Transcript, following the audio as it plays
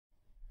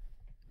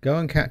Go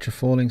and Catch a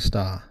Falling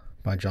Star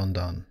by John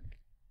Donne.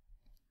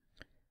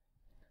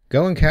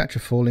 Go and catch a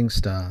falling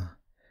star,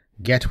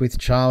 get with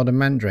child a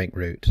mandrake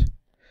root.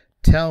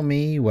 Tell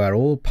me where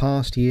all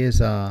past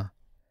years are,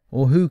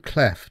 or who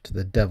cleft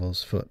the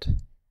devil's foot.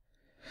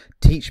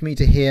 Teach me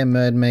to hear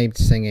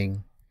mermaids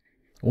singing,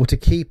 or to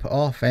keep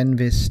off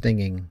envy's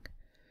stinging,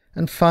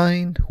 and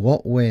find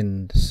what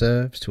wind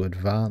serves to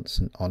advance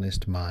an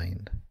honest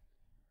mind.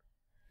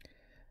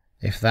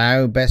 If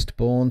thou, best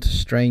born to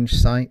strange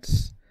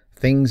sights,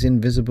 things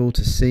invisible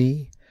to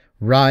see,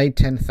 ride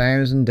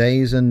 10,000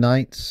 days and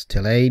nights,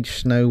 till age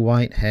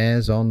snow-white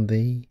hairs on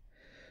thee,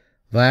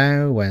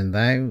 thou, when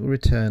thou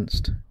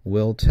return'st,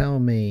 wilt tell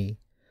me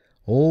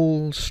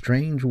all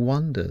strange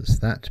wonders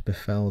that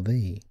befell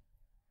thee,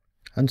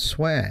 and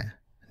swear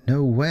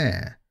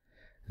nowhere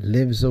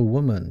lives a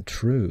woman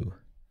true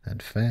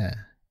and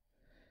fair.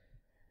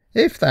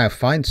 If thou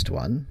find'st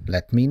one,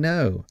 let me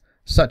know,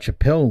 such a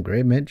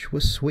pilgrimage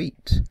was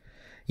sweet.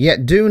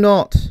 Yet do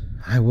not,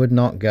 I would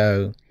not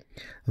go,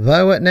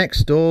 though at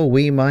next door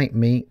we might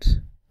meet,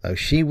 though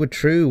she were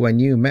true when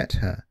you met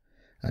her,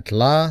 at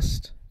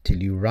last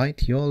till you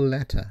write your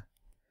letter,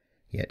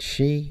 yet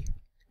she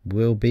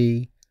will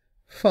be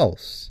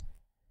false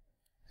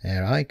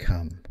ere I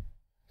come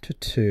to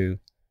 2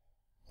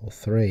 or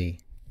 3.